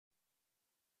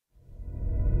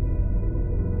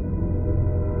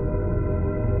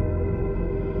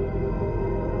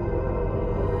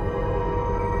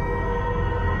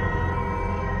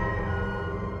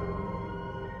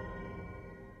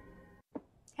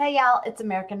Hey y'all, it's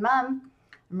American Mom.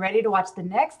 I'm ready to watch the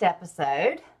next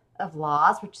episode of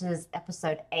Lost, which is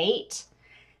episode 8.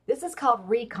 This is called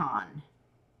Recon.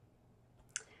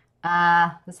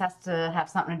 This has to have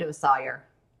something to do with Sawyer.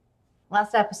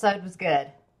 Last episode was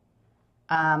good.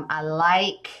 I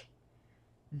like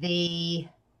the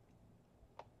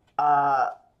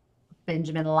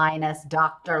Benjamin Linus,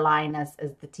 Dr. Linus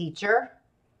as the teacher,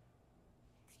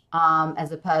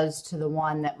 as opposed to the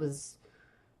one that was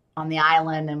on the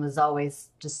island and was always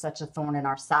just such a thorn in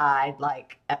our side,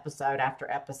 like episode after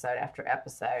episode after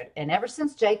episode. And ever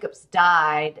since Jacobs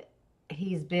died,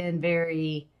 he's been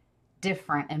very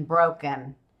different and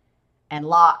broken. And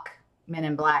Locke, Men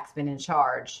in Black's been in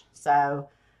charge. So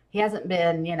he hasn't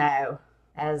been,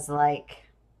 as like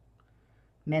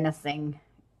menacing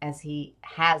as he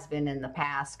has been in the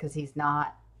past because he's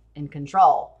not in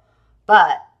control.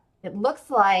 But it looks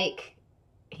like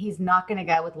he's not going to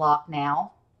go with Locke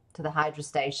now to the Hydra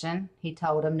station. He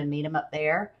told him to meet him up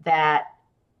there, that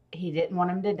he didn't want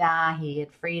him to die. He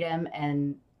had freed him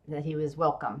and that he was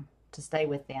welcome to stay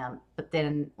with them. But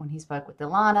then when he spoke with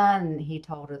Ilana and he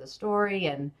told her the story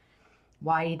and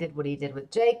why he did what he did with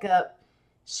Jacob,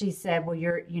 she said, well,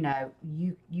 you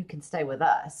can stay with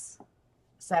us.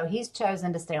 So he's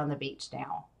chosen to stay on the beach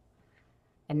now.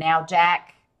 And now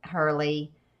Jack,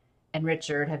 Hurley, and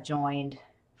Richard have joined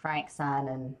Frank's son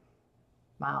and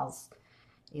Miles,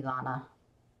 Ilana,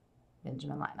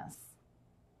 Benjamin Linus.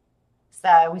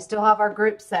 So we still have our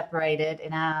group separated,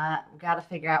 and we've got to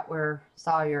figure out where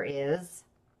Sawyer is.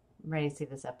 I'm ready to see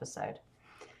this episode.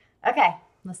 Okay,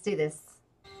 let's do this.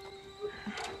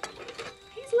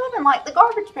 He's living like the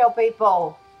Garbage Pail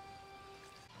people.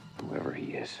 Whoever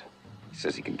he is, he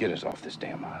says he can get us off this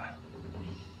damn island.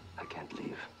 I can't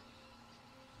leave.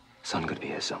 Son could be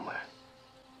here somewhere.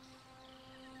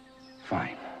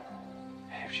 Fine.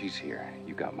 If she's here,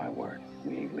 you got my word.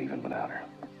 We ain't leaving without her.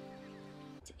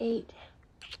 It's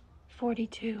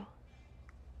 8:42.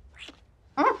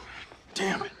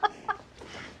 Damn it.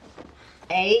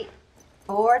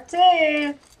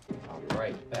 8:42. I'll be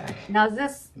right back. Now is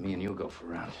this... Me and you'll go for a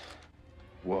round.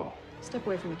 Whoa. Step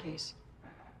away from the case.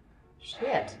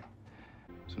 Shit.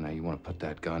 So now you want to put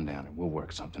that gun down and we'll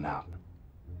work something out.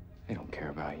 They don't care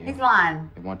about you. He's lying.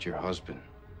 They want your husband.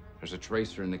 There's a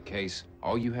tracer in the case.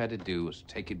 All you had to do was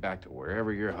take it back to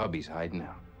wherever your hubby's hiding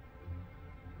out.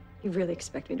 You really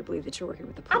expect me to believe that you're working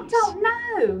with the I police? don't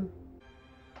know.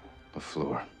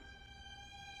 LaFleur.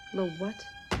 The what?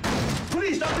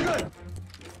 Please, stop the gun!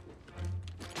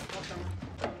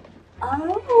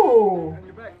 Oh.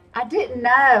 I didn't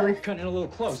know. If Cutting it a little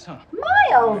close, huh?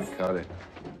 Miles. Cut it.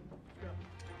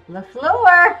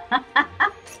 LaFleur.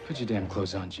 Put your damn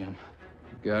clothes on, Jim.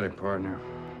 You got it, partner.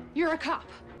 You're a cop.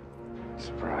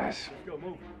 Surprise.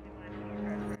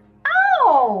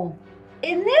 Oh.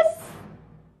 In this...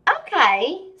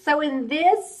 Okay. So in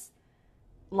this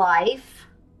life,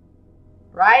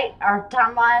 right? Our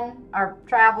timeline, our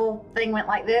travel thing went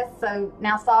like this. So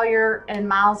now Sawyer and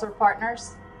Miles are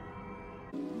partners.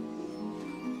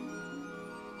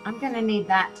 I'm going to need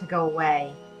that to go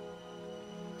away.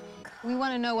 We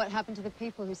want to know what happened to the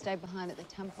people who stayed behind at the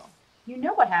temple. You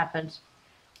know what happened.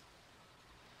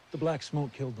 The black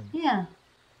smoke killed them. Yeah.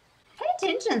 Pay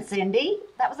attention, Cindy.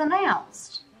 That was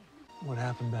announced. What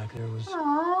happened back there was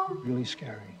Aww. really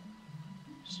scary.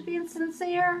 She being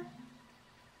sincere.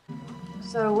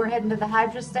 So we're heading to the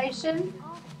Hydra station.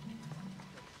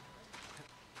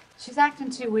 She's acting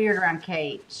too weird around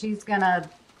Kate. She's gonna...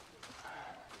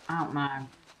 I don't know.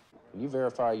 Can you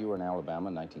verify you were in Alabama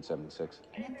in 1976?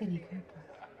 Anthony Cooper.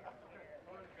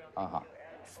 Uh-huh.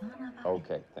 Son of a...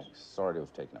 Okay, thanks. Sorry to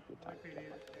have taken up your time.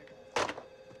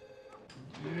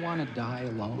 You want to die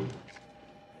alone?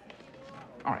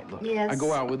 All right, look. Yes. I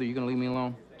go out with her. You gonna leave me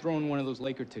alone? Throw in one of those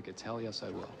Laker tickets. Hell yes, I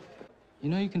will. You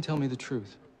know you can tell me the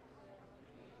truth.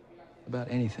 About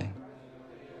anything.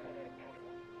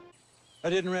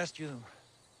 I didn't rescue them.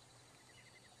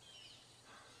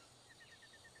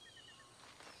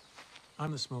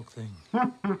 I'm the smoke thing.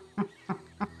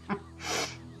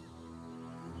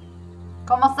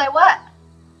 Como say what?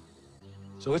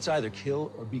 So it's either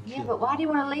kill or be killed. Yeah, but why do you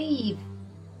want to leave?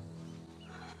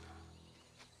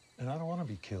 And I don't want to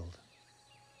be killed.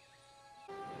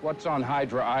 What's on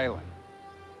Hydra Island?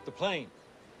 The plane.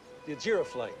 The Ajira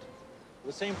flight.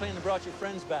 The same plane that brought your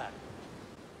friends back.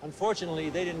 Unfortunately,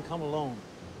 they didn't come alone.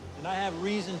 And I have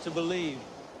reason to believe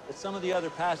that some of the other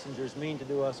passengers mean to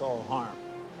do us all harm.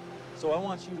 So I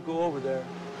want you to go over there,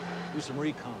 do some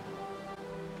recon.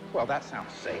 Well, that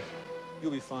sounds safe. You'll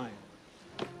be fine.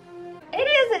 It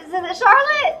is. Isn't it,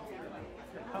 Charlotte?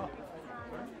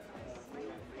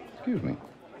 Excuse me.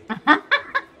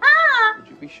 Would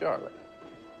you be Charlotte.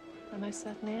 And I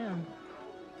certainly am.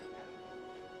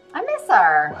 I miss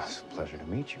her. Well, it's a pleasure to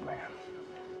meet you, ma'am.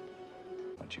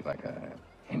 Aren't you like a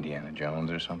Indiana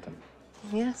Jones or something?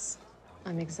 Yes,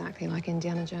 I'm exactly like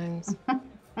Indiana Jones.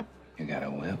 You got a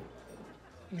whip?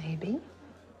 Maybe.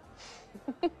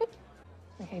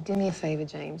 Okay, do me a favor,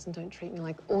 James, and don't treat me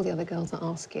like all the other girls that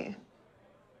ask you.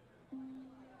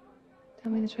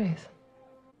 Tell me the truth.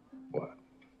 What?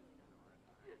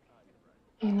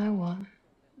 You know what?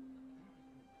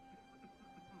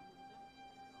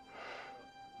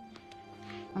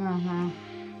 Mm-hmm.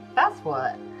 That's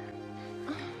what.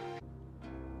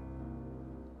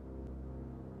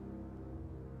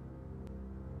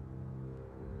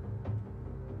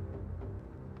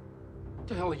 What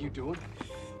the hell are you doing?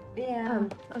 Yeah.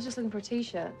 I was just looking for a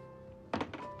t-shirt.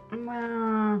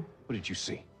 Well, What did you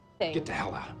see? Get the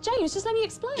hell out. James, just let me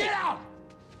explain. Get out!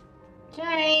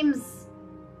 James.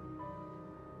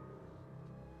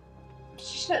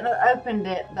 She shouldn't have opened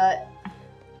it, but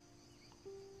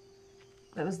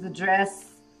it was the dress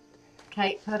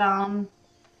Kate put on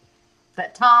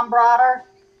that Tom brought her.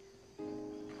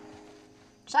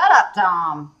 Shut up,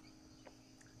 Tom.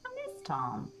 I miss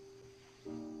Tom.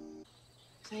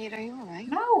 Sawyer, are you all right?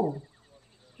 No,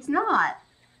 he's not.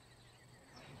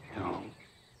 No.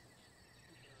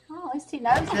 Well, at least he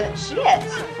knows it. Shit.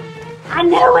 I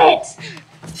knew it.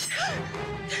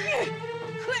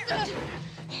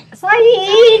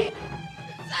 Saeed.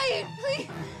 Say it, please.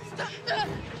 Stop.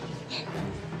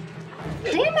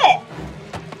 Damn it.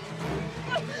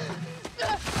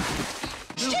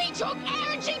 She took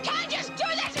air and she can't just do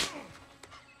this.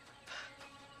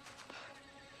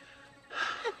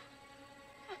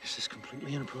 This is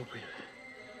completely inappropriate.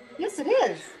 Yes, it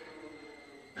is.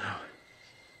 Now,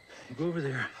 you go over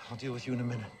there. I'll deal with you in a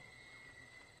minute.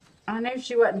 I knew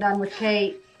she wasn't done with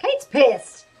Kate. Kate's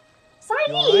pissed.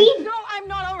 Saeed. No, I'm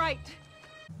not all right.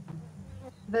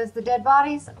 Those the dead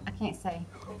bodies? I can't see.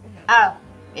 Oh,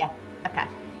 yeah. Okay.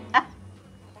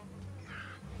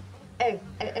 Oh,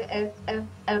 oh, oh, oh,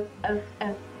 oh, oh,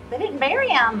 oh. They didn't bury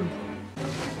him.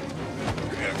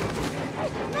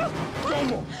 Please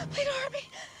don't hurt me.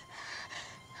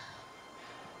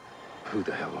 Who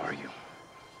the hell are you?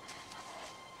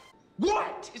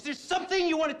 What? Is there something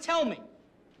you want to tell me?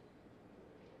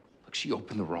 Look, she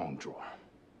opened the wrong drawer.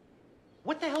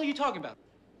 What the hell are you talking about?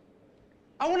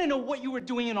 I want to know what you were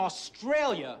doing in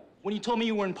Australia when you told me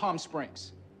you were in Palm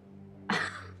Springs.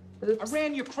 Oops. I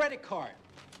ran your credit card.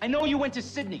 I know you went to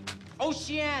Sydney.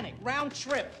 Oceanic, round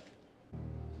trip.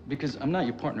 Because I'm not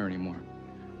your partner anymore.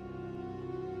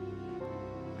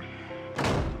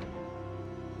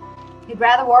 He'd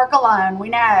rather work alone, we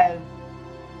know.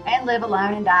 And live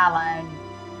alone and die alone.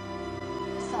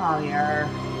 Sawyer.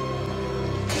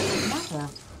 Mother.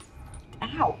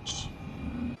 Ouch.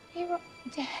 You're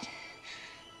dead.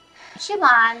 Is she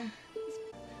lying?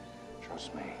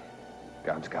 Trust me.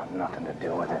 God's got nothing to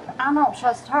do with it. I don't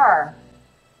trust her.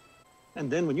 And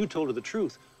then when you told her the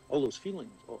truth, all those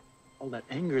feelings, all that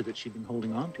anger that she'd been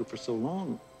holding on to for so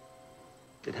long,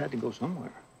 it had to go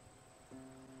somewhere.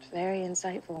 It's very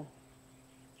insightful.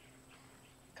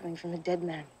 Coming from a dead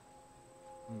man.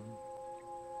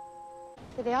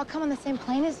 Did they all come on the same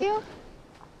plane as you?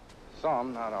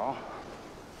 Some, not all.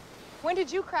 When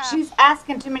did you crash? She's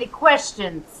asking too many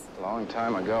questions. A long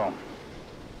time ago.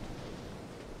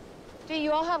 Do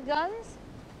you all have guns?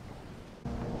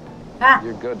 Ah,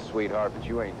 You're good, sweetheart, but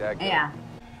you ain't that good. yeah.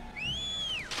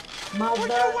 Mother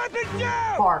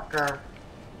Parker.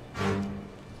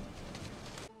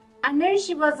 I knew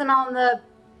she wasn't on the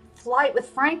flight with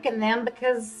Frank and them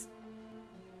because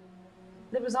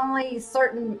there was only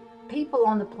certain people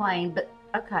on the plane, but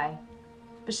okay.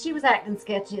 But she was acting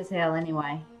sketchy as hell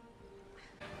anyway.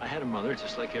 I had a mother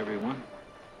just like everyone.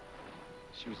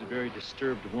 She was a very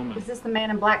disturbed woman. Is this the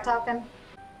man in black talking?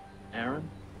 Aaron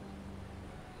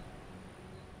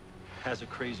has a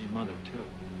crazy mother, too.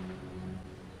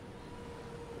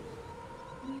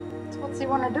 So what's he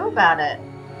want to do about it?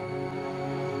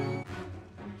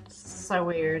 So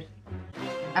weird.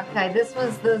 Okay, this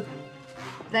was the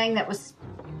thing that was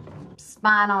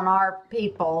spying on our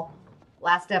people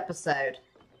last episode.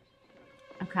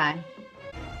 Okay.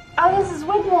 Oh, this is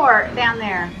Whitmore down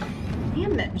there.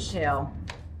 Damn it, Michelle.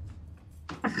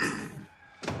 Pay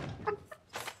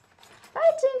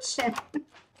attention.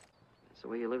 That's the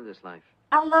way you live this life.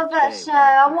 I love that Stay show. away.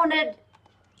 I wanted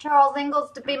Charles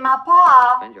Ingalls to be my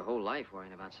pa. Spend your whole life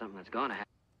worrying about something that's gonna happen.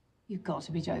 You've got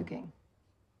to be joking.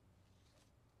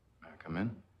 May I come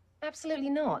in? Absolutely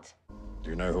not. Do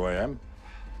you know who I am?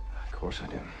 Of course I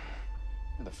do.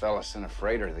 You're the fella sent a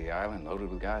freighter to the island loaded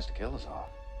with guys to kill us all.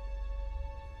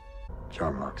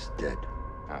 John Locke's dead.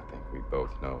 I think we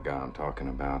both know the guy I'm talking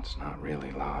about. It's not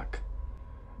really Locke.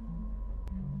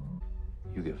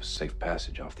 You give us safe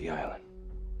passage off the island.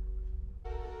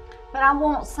 But I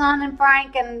want Son and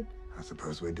Frank and I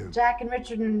suppose we do. Jack and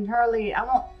Richard and Hurley. I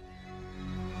want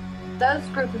those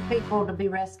group of people to be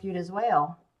rescued as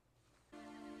well.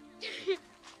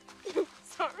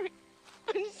 Sorry.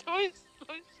 I'm so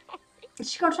sorry.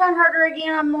 Is she gonna try and hurt her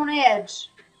again? I'm on edge.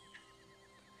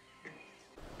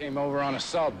 Came over on a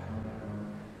sub.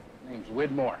 Name's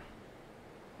Widmore.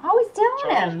 Always telling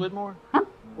Charles him. Widmore? Huh?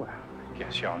 Well, I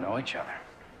guess y'all know each other.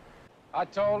 I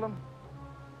told him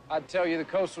I'd tell you the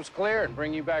coast was clear and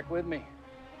bring you back with me.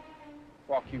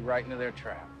 Walk you right into their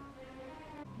trap.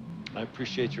 I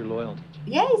appreciate your loyalty.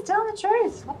 Yeah, he's telling the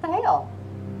truth. What the hell?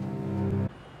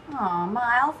 Oh,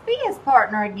 Miles, be his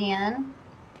partner again.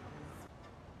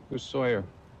 Who's Sawyer?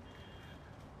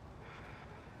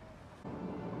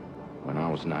 When I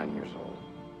was 9 years old,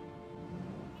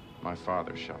 my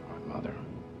father shot my mother.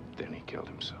 Then he killed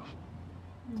himself.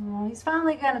 Oh, he's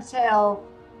finally gonna tell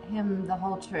him the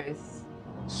whole truth.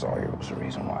 Sawyer was the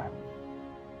reason why.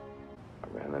 I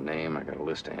ran the name, I got a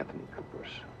list of Anthony Coopers.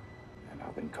 And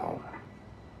I've been calling him.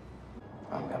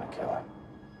 I'm gonna kill him.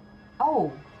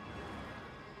 Oh.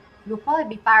 You'll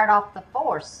probably be fired off the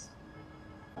force.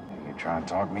 You try and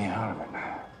talk me out of it.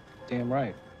 Damn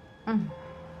right. I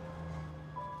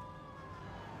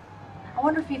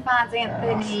wonder if he finds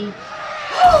Anthony.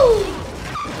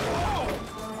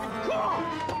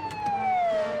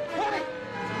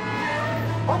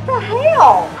 What the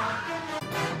hell?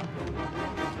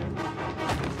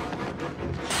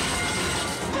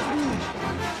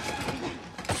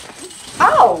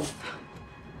 Oh!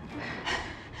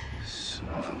 Son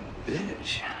of a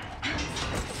bitch.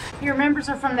 He remembers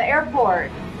her from the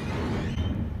airport.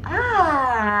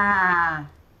 Ah!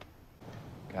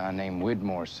 Guy named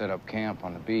Widmore set up camp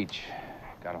on the beach.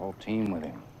 Got a whole team with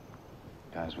him.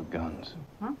 Guys with guns.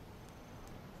 Huh?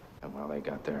 And while they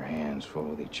got their hands full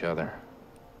with each other,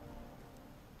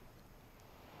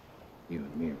 you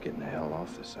and me are getting the hell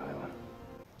off this island.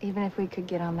 Even if we could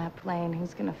get on that plane,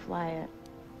 who's gonna fly it?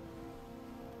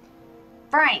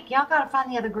 Frank, y'all gotta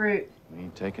find the other group. We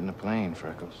ain't taking the plane,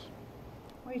 Freckles.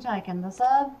 What are you taking? The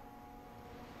sub?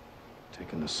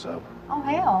 Taking the sub. Oh,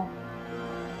 hell.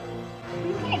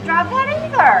 You can't drive that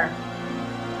either.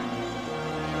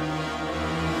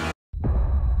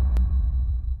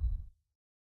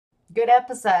 Good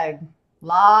episode.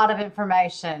 Lot of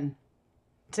information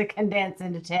to condense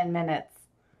into 10 minutes.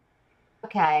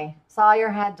 Okay, Sawyer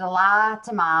had to lie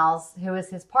to Miles, who is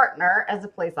his partner as a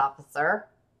police officer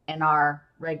in our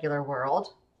regular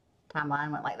world.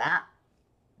 Timeline went like that.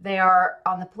 They are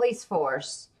on the police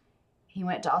force. He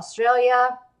went to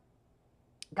Australia,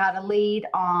 got a lead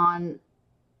on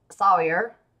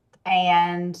Sawyer,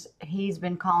 and he's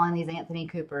been calling these Anthony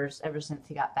Coopers ever since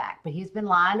he got back. But he's been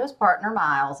lying to his partner,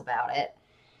 Miles, about it.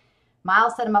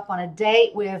 Miles set him up on a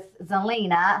date with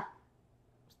Zelina,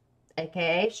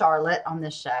 a.k.a. Charlotte, on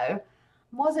this show.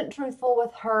 Wasn't truthful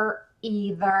with her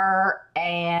either,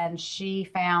 and she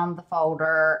found the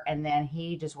folder, and then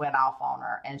he just went off on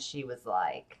her, and she was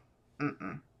like,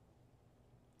 you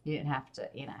didn't have to,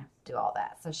 do all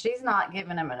that. So she's not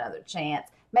giving him another chance.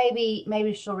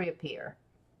 Maybe she'll reappear.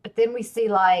 But then we see,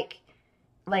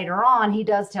 later on, he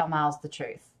does tell Miles the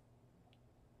truth.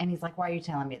 And he's like, why are you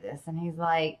telling me this? And he's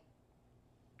like,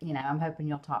 I'm hoping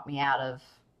you'll talk me out of,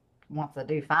 once I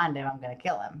do find him, I'm going to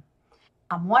kill him.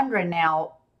 I'm wondering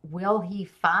now, will he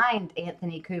find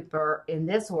Anthony Cooper in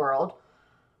this world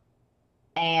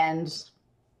and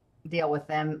deal with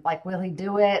them? Will he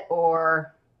do it,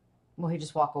 or will he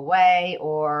just walk away?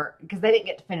 Or, because they didn't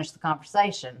get to finish the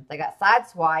conversation. They got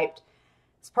sideswiped.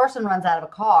 This person runs out of a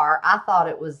car. I thought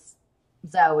it was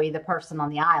Zoe, the person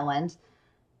on the island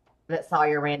that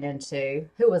Sawyer ran into,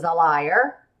 who was a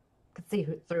liar. Could see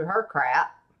through her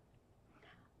crap.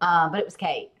 But it was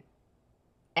Kate.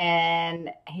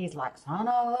 And he's like, son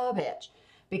of a bitch.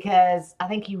 Because I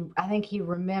think he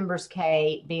remembers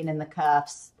Kate being in the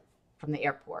cuffs from the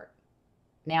airport.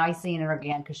 Now he's seeing her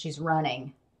again because she's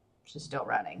running. She's still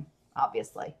running,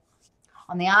 obviously.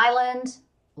 On the island,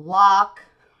 Locke.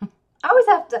 I always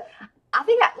have to,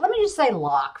 let me just say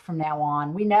Locke from now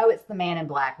on. We know it's the man in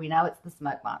black. We know it's the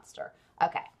smoke monster.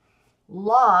 Okay.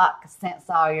 Locke sent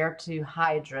Sawyer to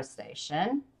Hydra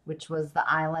Station, which was the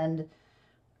island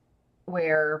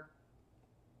where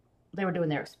they were doing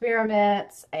their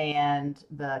experiments, and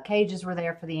the cages were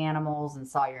there for the animals, and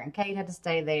Sawyer and Kate had to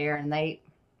stay there, and the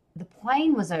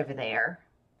plane was over there.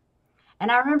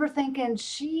 And I remember thinking,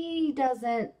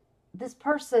 this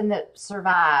person that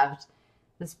survived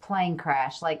this plane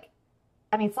crash, Sawyer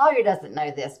doesn't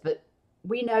know this, but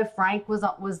We know Frank was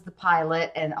the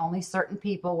pilot, and only certain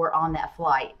people were on that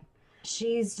flight.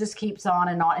 She just keeps on,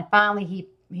 and finally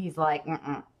he's like,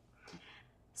 mm-mm.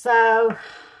 So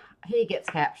he gets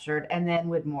captured, and then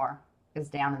Widmore is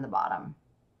down in the bottom.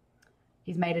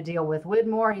 He's made a deal with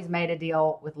Widmore. He's made a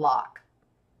deal with Locke.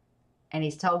 And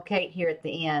he's told Kate here at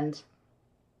the end,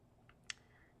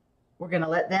 we're going to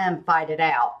let them fight it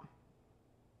out.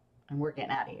 And we're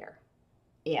getting out of here.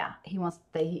 Yeah, he wants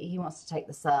to take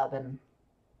the sub, and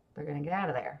they're going to get out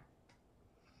of there.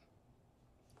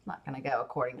 It's not going to go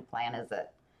according to plan, is it?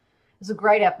 It was a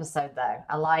great episode, though.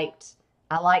 I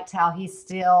liked how he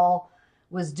still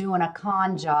was doing a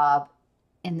con job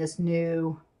in this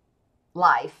new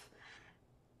life,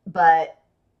 but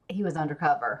he was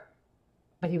undercover.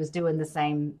 But he was doing the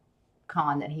same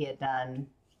con that he had done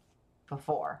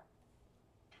before.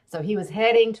 So he was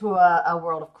heading to a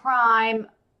world of crime,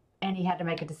 and he had to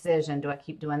make a decision. Do I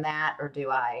keep doing that, or do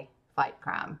I fight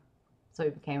crime? So he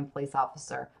became a police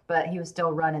officer. But he was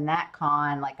still running that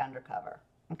con like undercover.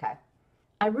 Okay.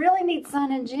 I really need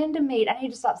Sun and Jin to meet. I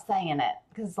need to stop saying it,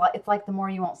 because it's like the more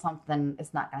you want something,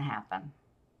 it's not going to happen.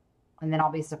 And then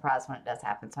I'll be surprised when it does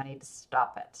happen, so I need to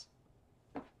stop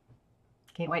it.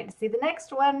 Can't wait to see the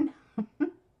next one.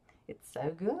 It's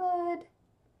so good.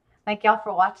 Thank y'all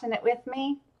for watching it with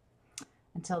me.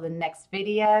 Until the next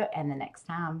video and the next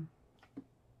time.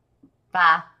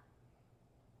 Bye.